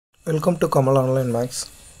Welcome to Kamal Online Max.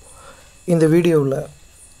 In the video,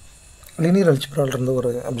 linear algebra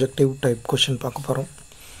ஒரு objective type question பார்க்க போறோம்.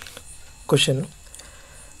 Question: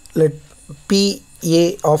 Let PA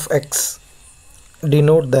of x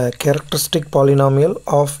denote the characteristic polynomial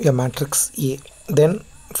of a matrix A. Then,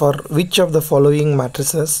 for which of the following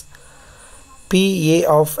matrices PA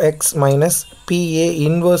of x minus PA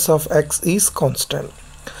inverse of x is constant?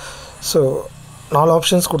 So, நாலு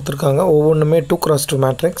options கொடுத்துருக்காங்க. ஒவ்வொன்றுமே 2x2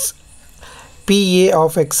 matrix. PA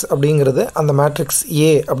of x அப்படிங்கிறது அந்த matrix A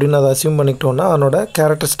அப்படின்னு அதை assume பண்ணிக்கிட்டோன்னா அதனோட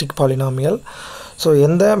characteristic polynomial. So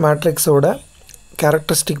எந்த மேட்ரிக்ஸோட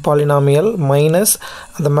characteristic polynomial minus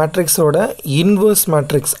அந்த மேட்ரிக்ஸோட இன்வர்ஸ்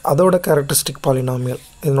மேட்ரிக்ஸ் அதோட கேரக்டரிஸ்டிக் பாலினாமியல்,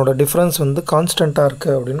 இதனோட டிஃப்ரென்ஸ் வந்து கான்ஸ்டண்ட்டாக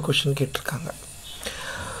இருக்குது அப்படின்னு கொஷின் கேட்டிருக்காங்க.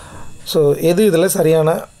 ஸோ எது இதில் சரியான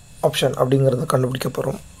ஆப்ஷன் அப்படிங்கிறத கண்டுபிடிக்க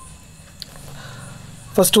போகிறோம்.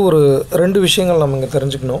 ஃபஸ்ட்டு ஒரு ரெண்டு விஷயங்கள் நம்ம இங்கே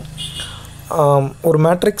தெரிஞ்சுக்கணும். ஒரு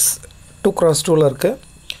மேட்ரிக்ஸ் 2x2ல் இருக்குது,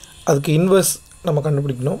 அதுக்கு இன்வர்ஸ் நம்ம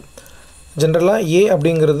கண்டுபிடிக்கணும். ஜென்ரலாக A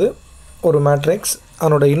அப்படிங்கிறது ஒரு மேட்ரிக்ஸ்,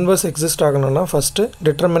 அதனோட இன்வர்ஸ் எக்ஸிஸ்ட் ஆகணும்னா first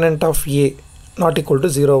determinant of A not equal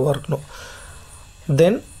to 0வாக இருக்கணும்.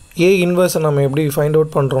 தென் A இன்வர்ஸை நம்ம எப்படி ஃபைண்ட்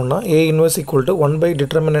அவுட் பண்ணுறோன்னா A inverse equal to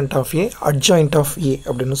 1/determinant of A adjoint of A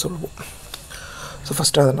அப்படின்னு சொல்லுவோம். ஸோ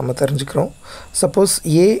ஃபஸ்ட்டு அதை நம்ம தெரிஞ்சுக்கிறோம். Suppose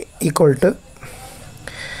A equal to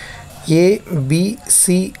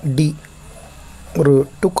ABCD ஒரு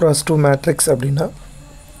 2x2 மேட்ரிக்ஸ் அப்படின்னா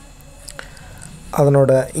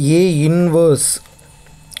அதனோட A இன்வர்ஸ்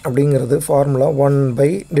அப்படிங்கிறது formula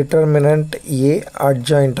 1/determinant A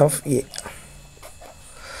adjoint of A.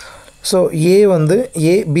 So A வந்து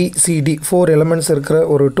ABCD 4 எலிமெண்ட்ஸ் இருக்கிற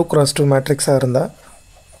ஒரு 2x2 மேட்ரிக்ஸாக இருந்தால்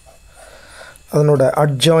அதனோட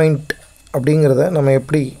adjoint அப்படிங்கிறத நம்ம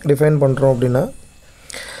எப்படி டிஃபைன் பண்ணுறோம் அப்படின்னா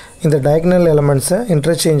இந்த டயகனல் எலிமெண்ட்ஸை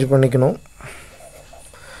இன்டர்சேஞ்ச் பண்ணிக்கணும்.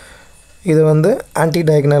 இது வந்து ஆன்டி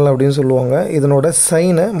டயகனல் அப்படின்னு சொல்லுவாங்க. இதனோட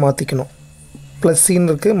சைனை மாற்றிக்கணும். ப்ளஸ் சின்னு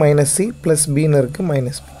இருக்குது, மைனஸ் சி, ப்ளஸ் பின்னு இருக்குது,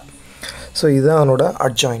 மைனஸ் பி. ஸோ இதுதான் அதனோட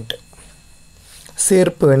அட்ஜாயிண்ட்,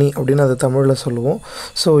 சேர்ப்பு அணி அப்படின்னு அது தமிழில் சொல்லுவோம்.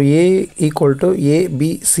 ஸோ A ஈக்குவல் டு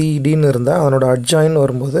ABCDன்னு இருந்தால் அதனோட அட்ஜாயின்னு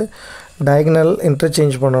வரும்போது டயகனல்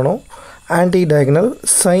இன்டர்சேஞ்ச் பண்ணணும், ஆன்டி டயகனல்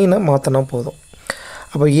சைனை மாற்றினா போதும்.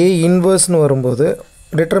 அப்போ A இன்வர்ஸ்னு வரும்போது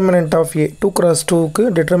determinant of A 2x2க்கு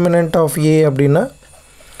determinant of A அப்படின்னா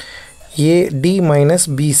AD மைனஸ்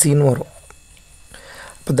BCன்னு வரும்.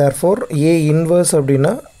 இப்போ தேர்ஃபோர் A இன்வர்ஸ்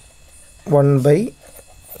அப்படின்னா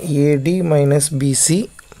 1/AD minus BC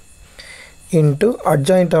into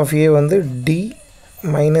adjoint of A வந்து D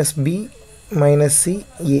minus B minus C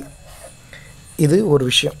A. இது ஒரு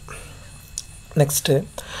விஷயம். நெக்ஸ்ட்டு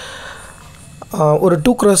ஒரு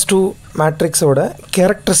 2x2 மேட்ரிக்ஸோட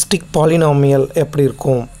கேரக்டரிஸ்டிக் பாலினாமியல் எப்படி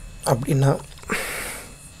இருக்கும் அப்படின்னா,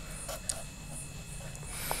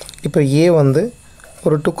 இப்போ A வந்து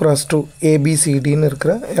ஒரு 2x2 ABCDன்னு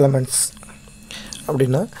இருக்கிற எலமெண்ட்ஸ்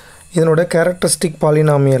அப்படின்னா இதனோட கேரக்டரிஸ்டிக்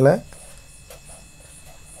பாலினாமியலை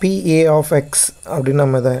PA ஆஃப் x அப்படின்னு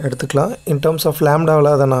நம்ம இதை எடுத்துக்கலாம். இன் டர்ம்ஸ் ஆஃப்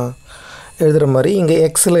லேம்டாவில் அதை நான் எழுதுகிற மாதிரி இங்கே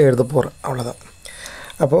எக்ஸில் எழுத போகிறேன், அவ்வளோதான்.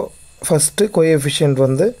 அப்போது ஃபஸ்ட்டு கோஎஃபிஷியன்ட்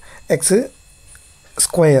வந்து x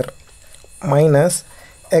square minus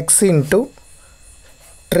X into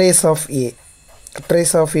trace of A.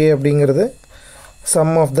 Trace of A அப்படிங்கிறது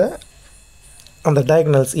சம் ஆஃப் த அந்த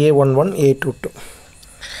diagonals A11 A22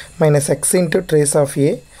 minus X into trace of A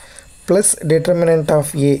plus determinant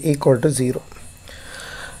of A equal to 0.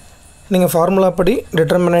 நீங்கள் formula படி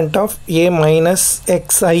determinant of A minus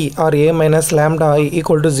xi R A minus lambda I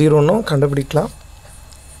equal to 0ன்னு கண்டுபிடிக்கலாம்.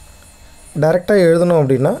 டைரெக்டாக எழுதணும்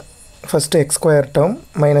அப்படின்னா first X square term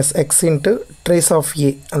minus X into trace of A,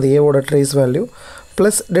 அந்த ஏவோட trace value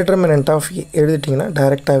plus determinant of A எழுதிட்டிங்கன்னா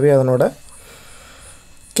டைரெக்டாகவே அதனோட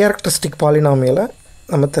கேரக்டரிஸ்டிக் பாலினாமியலை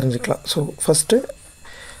நம்ம தெரிஞ்சுக்கலாம். ஸோ ஃபஸ்ட்டு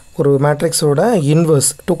ஒரு மேட்ரிக்ஸோட இன்வர்ஸ்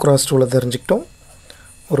 2x2ல் தெரிஞ்சுக்கிட்டோம்.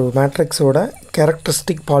 ஒரு மேட்ரிக்ஸோட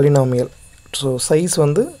கேரக்டரிஸ்டிக் பாலினாமியல், ஸோ சைஸ்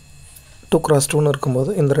வந்து 2x2ன்னு இருக்கும்போது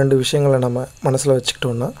இந்த ரெண்டு விஷயங்களை நம்ம மனசில்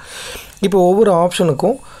வச்சுக்கிட்டோன்னா இப்போ ஒவ்வொரு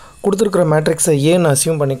ஆப்ஷனுக்கும் கொடுத்துருக்குற மேட்ரிக்ஸை ஏன்னு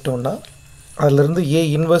அசியூம் பண்ணிக்கிட்டோன்னா அதிலிருந்து A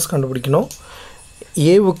இன்வர்ஸ் கண்டுபிடிக்கணும்.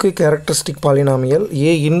 ஏவுக்கு characteristic polynomial,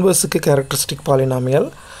 A இன்வர்ஸுக்கு characteristic polynomial.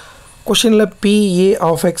 கொஷினில் PA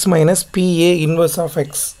of x minus PA inverse of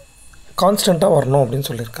x கான்ஸ்டண்ட்டாக வரணும் அப்படின்னு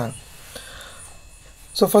சொல்லியிருக்காங்க.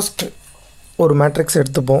 ஸோ ஃபஸ்ட்டு ஒரு மேட்ரிக்ஸ்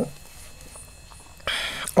எடுத்துப்போம்.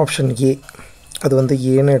 ஆப்ஷன் A, அது வந்து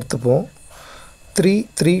ஏன்னு எடுத்துப்போம். 3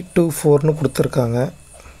 3 2 4ன்னு கொடுத்துருக்காங்க.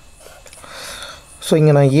 ஸோ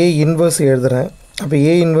இங்கே நான் A இன்வர்ஸ் எழுதுகிறேன். அப்போ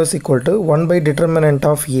A inverse equal to 1/determinant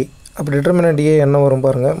of A. அப்போ டிட்டர்மினன்ட் A என்ன வரும்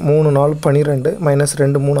பாருங்கள், 3 4 12 minus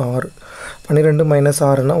 2 3 6. 12 minus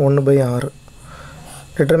 6னா 1/6.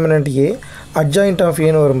 Determinant A adjoint of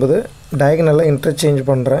ஏன்னு வரும்போது டயகனலை இன்டர்சேஞ்ச்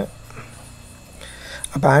பண்ணுறேன்.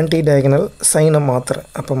 அப்போ ஆன்டி டயகனல் சைனை மாற்றுறேன்.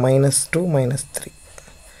 அப்போ -2 -3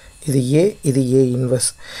 இது ஏ, இது ஏ இன்வர்ஸ்.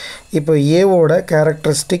 இப்போ ஏவோட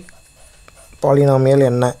கேரக்டரிஸ்டிக் பாலினாமியல்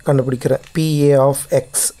என்ன கண்டுபிடிக்கிறேன், PA ஆஃப்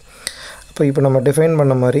எக்ஸ். இப்போ நம்ம டிஃபைன்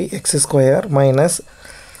பண்ண மாதிரி x² minus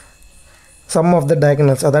some of the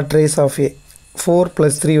diagonals, அதான் ட்ரேஸ் ஆஃப் ஏ 4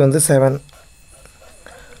 + 3 வந்து 7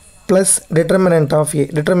 plus determinant of A.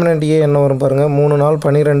 Determinant ஏ என்ன வரும் பாருங்கள், 3 4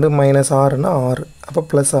 12 -6னா 6, அப்போ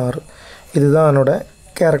 +6. இதுதான் என்னோட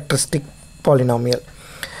கேரக்டரிஸ்டிக் பாலினாமியல்.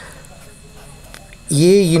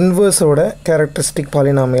 ஏ இன்வர்ஸோட கேரக்டரிஸ்டிக்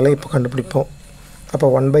பாலினாமியலை இப்போ கண்டுபிடிப்போம். அப்போ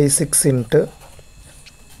 1/6 into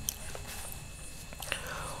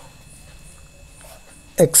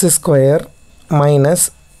x² minus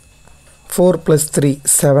 4 + 3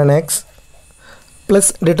 7x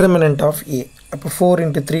plus determinant of ஏ. அப்போ 4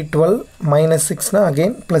 × 3 12 -6னா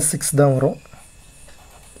அகெயின் +6 தான் வரும்.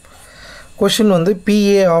 கொஷின் வந்து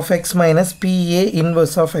PA of X minus PA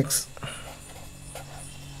inverse of X.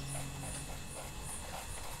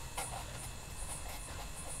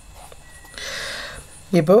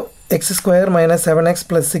 இப்போது x² மைனஸ் 7x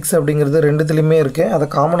 + 6 அப்படிங்கிறது ரெண்டுத்துலேயுமே இருக்குது. அதை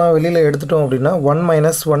காமனாக வெளியில் எடுத்துட்டோம் அப்படின்னா 1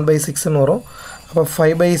 - 1/6ன்னு வரும். அப்போ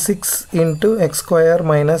 5/6 இன்ட்டு x²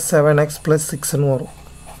 மைனஸ் 7x + 6ன்னு வரும்.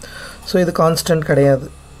 ஸோ இது கான்ஸ்டன்ட் கிடையாது.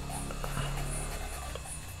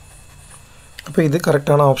 அப்போ இது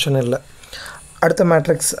கரெக்டான ஆப்ஷன் இல்லை. அடுத்த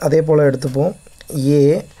மேட்ரிக்ஸ் அதே போல் எடுத்துப்போம். ஏ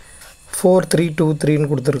 4 3 2 3ன்னு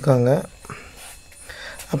கொடுத்துருக்காங்க.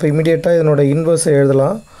 அப்போ இமீடியட்டாக இதனோட இன்வர்ஸை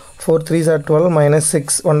எழுதலாம். 4 3s are 12 minus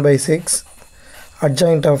 6 1/6.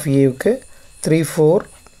 Adjoint of ஏவுக்கு 3 4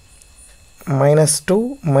 minus 2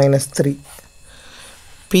 minus 3.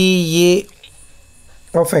 PA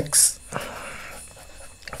of x,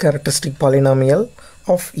 characteristic polynomial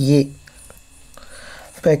of A.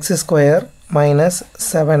 இப்போ x² minus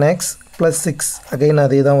 7x plus 6 again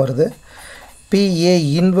அதே தான் வருது. PA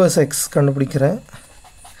inverse x கண்டுபிடிக்கிறேன்.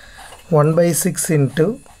 1/6 into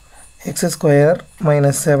x²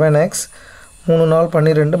 minus 7x 3 4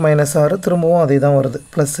 12 -6 திரும்பவும் அதே தான் வருது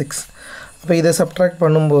 +6. அப்போ இதை சப்ட்ராக்ட்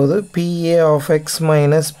பண்ணும்போது PA of x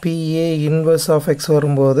minus PA inverse of x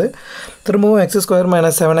வரும்போது திரும்பவும் x²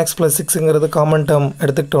 minus 7x plus 6ங்கிறது common term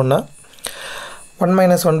எடுத்துக்கிட்டோன்னா 1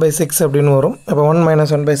 - 1/6 அப்படின்னு வரும். அப்போ 1 -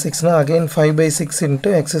 1/6னா again 5/6 into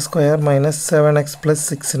x² minus 7x plus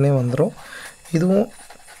 6ன்னே வந்துடும். இதுவும்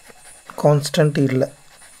கான்ஸ்டன்ட் இல்லை.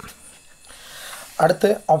 அடுத்து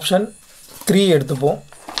ஆப்ஷன் 3 எடுத்துப்போம்.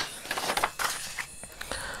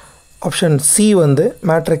 ஆப்ஷன் சி வந்து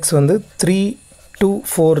மேட்ரிக்ஸ் வந்து 3 2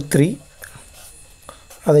 4 3,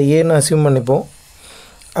 அதை ஏன்னு அசியூம் பண்ணிப்போம்.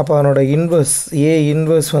 அப்போ அதனோட இன்வர்ஸ் ஏ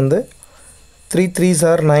இன்வர்ஸ் வந்து 3 3s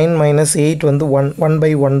are 9 minus 8 வந்து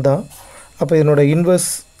 1/1 தான். அப்போ இதனோட இன்வர்ஸ்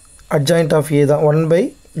அட்ஜாயிண்ட் ஆஃப் ஏ தான். 1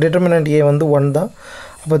 டிட்டர்மினன்ட் ஏ வந்து 1 தான்.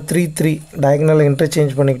 அப்போ 3 3 டயகனலை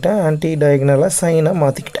இன்டர்சேஞ்ச் பண்ணிக்கிட்டேன், ஆன்டி டயகனலாக சைனை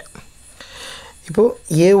மாற்றிக்கிட்டேன்.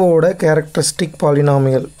 இப்போது ஏவோட characteristic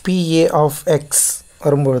polynomial PA of X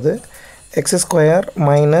வரும்பொழுது x²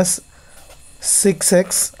 மைனஸ் 6x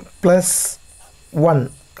ப்ளஸ் 1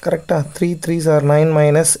 கரெக்டாக. 3 3s are 9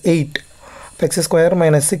 minus 8. x²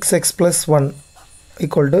 minus 6x plus 1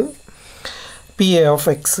 equal to PA of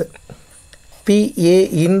x. PA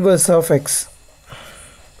inverse of x.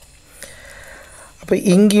 அப்போ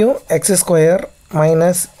இங்கேயும் x²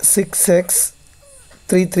 minus 6x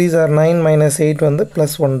 3 3s are 9 minus 8 வந்து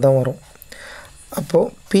plus 1 தான் வரும்.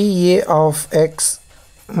 அப்போது PA of x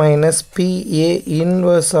minus PA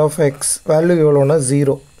inverse of x value எவ்வளோன்னா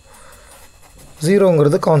 0.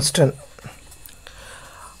 0ங்கிறது constant.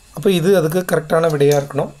 அப்போ இது அதுக்கு கரெக்டான விடையாக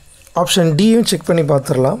இருக்கணும். ஆப்ஷன் டியும் செக் பண்ணி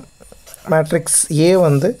பார்த்துடலாம். மேட்ரிக்ஸ் ஏ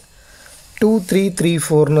வந்து 2 3 3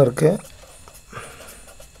 4ன்னு இருக்குது.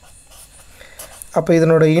 அப்போ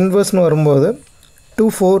இதனோட இன்வர்ஸ்னு வரும்போது 2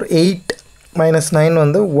 4 8 minus 9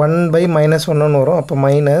 வந்து 1/-1ன்னு வரும். அப்போ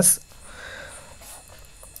மைனஸ்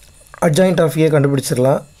அட்ஜாயிண்ட் ஆஃப் ஏ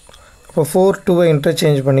கண்டுபிடிச்சிடலாம். அப்போ 4 2வை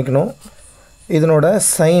இன்டர்சேஞ்ச் பண்ணிக்கணும், இதனோட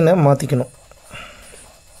சைனை மாற்றிக்கணும்.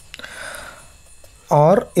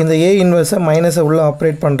 ஆர் இந்த ஏ இன்வர்ஸை மைனஸை உள்ளே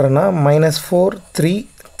ஆப்ரேட் பண்ணுறேன்னா -4 3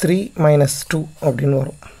 3 -2 அப்படின்னு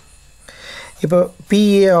வரும். இப்போ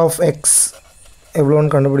PA ஆஃப் எக்ஸ்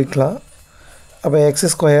எவ்வளோன்னு கண்டுபிடிக்கலாம். அப்போ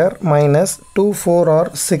x² minus 2 4 or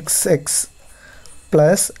 6x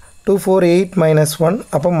plus 2 4 8 -1,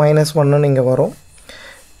 அப்போ -1ன்னு இங்கே வரும்.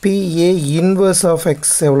 PA இன்வர்ஸ் ஆஃப்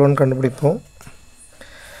எக்ஸ் எவ்வளோன்னு கண்டுபிடிப்போம்.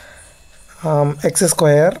 x²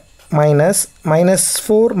 மைனஸ்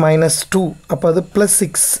 -4 -2, அப்போ அது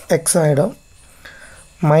 +6x ஆகிடும்.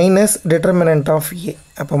 மைனஸ் டிட்டர்மினன்ட் ஆஃப் ஏ,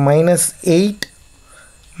 அப்போ -8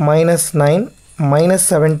 -9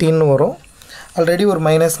 -17 வரும். ஆல்ரெடி ஒரு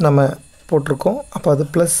மைனஸ் நம்ம போட்டிருக்கோம். அப்போ அது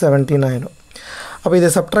ப்ளஸ் 17 ஆகிடும். அப்போ இதை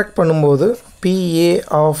சப்ட்ராக்ட் பண்ணும்போது PA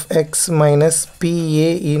of X minus PA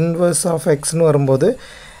inverse of எக்ஸ்னு வரும்போது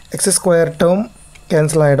எக்ஸ் ஸ்கொயர் டேர்ம்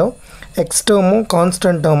கேன்சல் ஆகிடும். எக்ஸ் டேர்மும்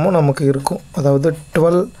கான்ஸ்டன்ட் டேர்மும் நமக்கு இருக்கும். அதாவது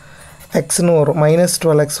 12xன்னு வரும், மைனஸ்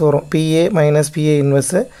 12x வரும். PA மைனஸ் PA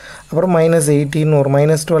இன்வர்ஸு, அப்புறம் மைனஸ் 18 வரும்.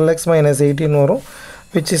 மைனஸ் 12x மைனஸ் 18 வரும்,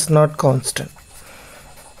 which is not constant.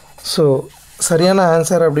 So சரியான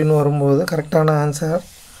ஆன்சர் அப்படின்னு வரும்போது கரெக்டான ஆன்சர்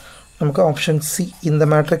நமக்கு ஆப்ஷன் சி. இந்த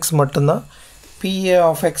மேட்ரிக்ஸ் மட்டும்தான் PA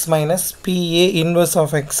of X minus PA inverse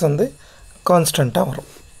of X வந்து கான்ஸ்டண்ட்டாக வரும்.